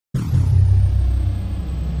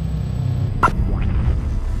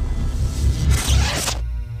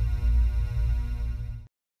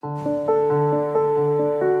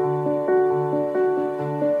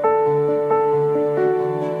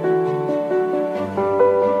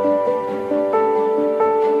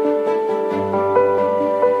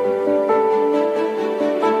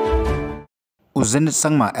Zenith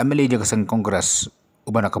Sangma MLA jaga sang Kongres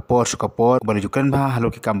ubana kapor ubana jukan bah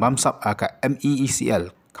halo ki kambam sap aka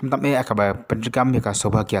MEECL kamtam aka ba penrikam ka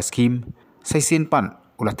Saubhagya scheme saisin pan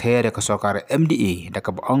ulah the ka sokar MDE da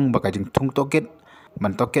ka bang baka jing thung toket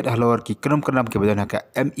man toket halor ki kram ke badan ka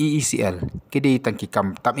MEECL kidi tang ki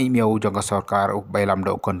kam tami miau jong ka sokar uk bailam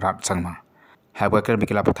do konrat sangma ha ba kan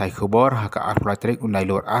bikila pathai khobor ha ka arplatrik unai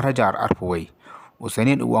lor arajar arpuai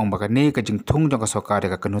usainin uang baka ne ka jing thung jong ka sokar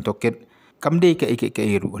ka kanu toket kamde ke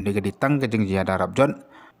iru ne ga ditang ka jing jia darab jon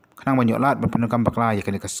khanang banyolat ban penukam bakla ya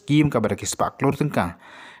kan ka scheme ka bara ki spark lor tengka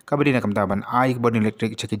ka badi na kamta ban ai bon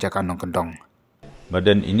electric cheki jakan nong kendong. But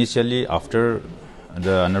then initially, after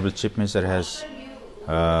the Honorable Chief Minister has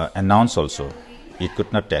announced also, it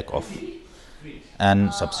could not take off.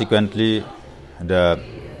 And subsequently, the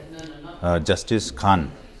Justice Khan,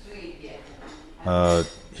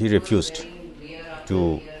 he refused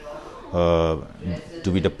to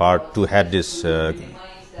be the part to head this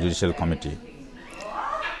judicial committee.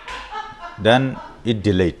 Then it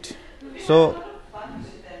delayed. So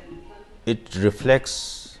it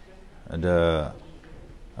reflects that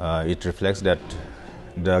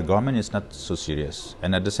the government is not so serious,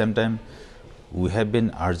 and at the same time we have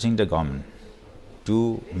been urging the government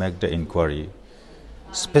to make the inquiry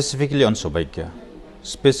specifically on Saubhagya,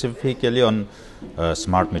 specifically on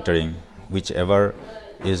smart metering, whichever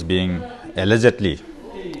is being allegedly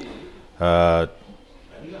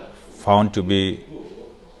found to be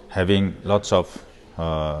having lots of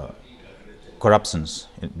corruptions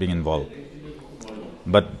being involved.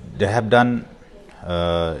 But they have done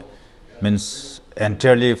means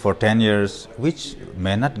entirely for 10 years, which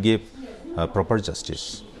may not give proper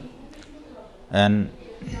justice, and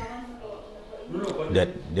that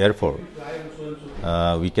therefore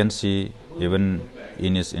we can see even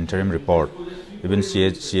in his interim report, even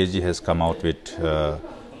CAG has come out with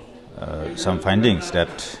some findings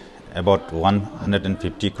that about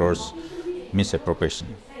 150 crores misappropriation.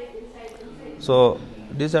 So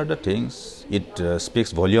these are the things. It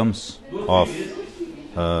speaks volumes of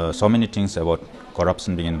so many things about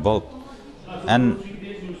corruption being involved. And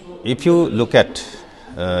if you look at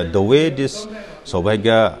the way this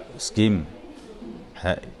Saubhagya scheme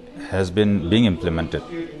has been being implemented,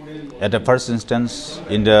 at the first instance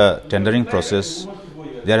in the tendering process,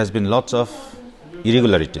 there has been lots of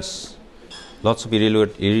irregularities. Lots of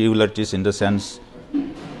irregularities in the sense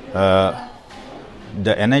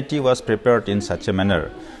the NIT was prepared in such a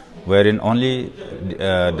manner wherein only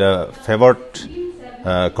the favored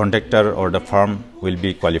contractor or the firm will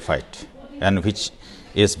be qualified, and which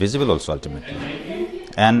is visible also ultimately.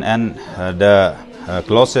 And the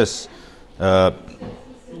clauses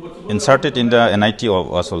inserted in the NIT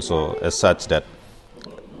was also as such that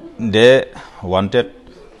they wanted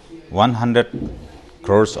 100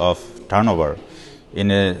 crores of turnover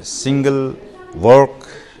in a single work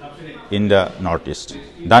in the Northeast,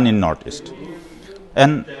 done in Northeast.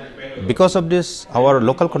 And because of this, our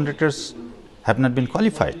local contractors have not been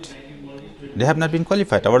qualified. They have not been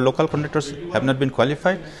qualified. Our local contractors have not been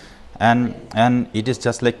qualified, and it is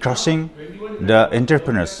just like crushing the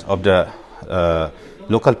entrepreneurs of the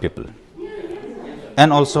local people.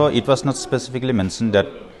 And also, it was not specifically mentioned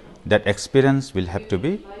that experience will have to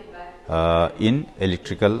be in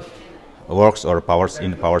electrical works or powers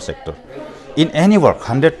in power sector. In any work,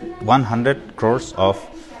 100 crores of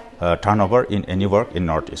turnover in any work in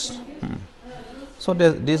Northeast. So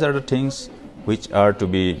these are the things which are to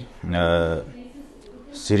be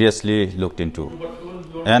seriously looked into.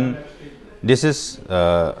 And this is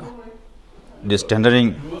this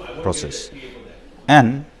tendering process.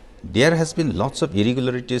 And there has been lots of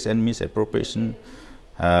irregularities and misappropriation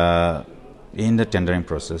in the tendering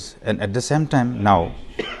process. And at the same time now,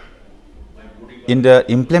 in the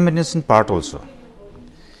implementation part also,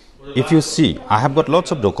 if you see, I have got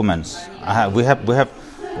lots of documents. We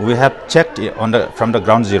have checked from the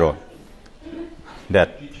ground zero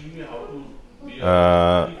that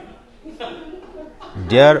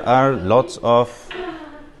there are lots of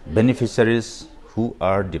beneficiaries who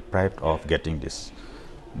are deprived of getting this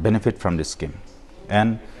benefit from this scheme,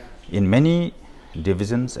 and in many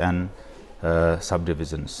divisions and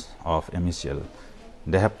subdivisions of MECL,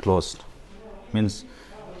 they have closed. Means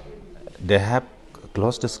they have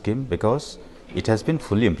closed the scheme because it has been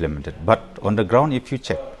fully implemented. But on the ground, if you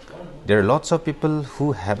check, there are lots of people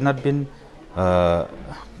who have not been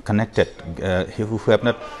connected, who have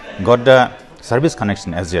not got the service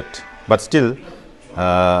connection as yet. But still,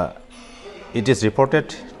 it is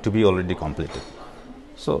reported to be already completed.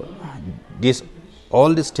 So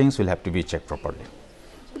all these things will have to be checked properly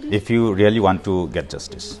if you really want to get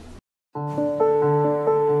justice.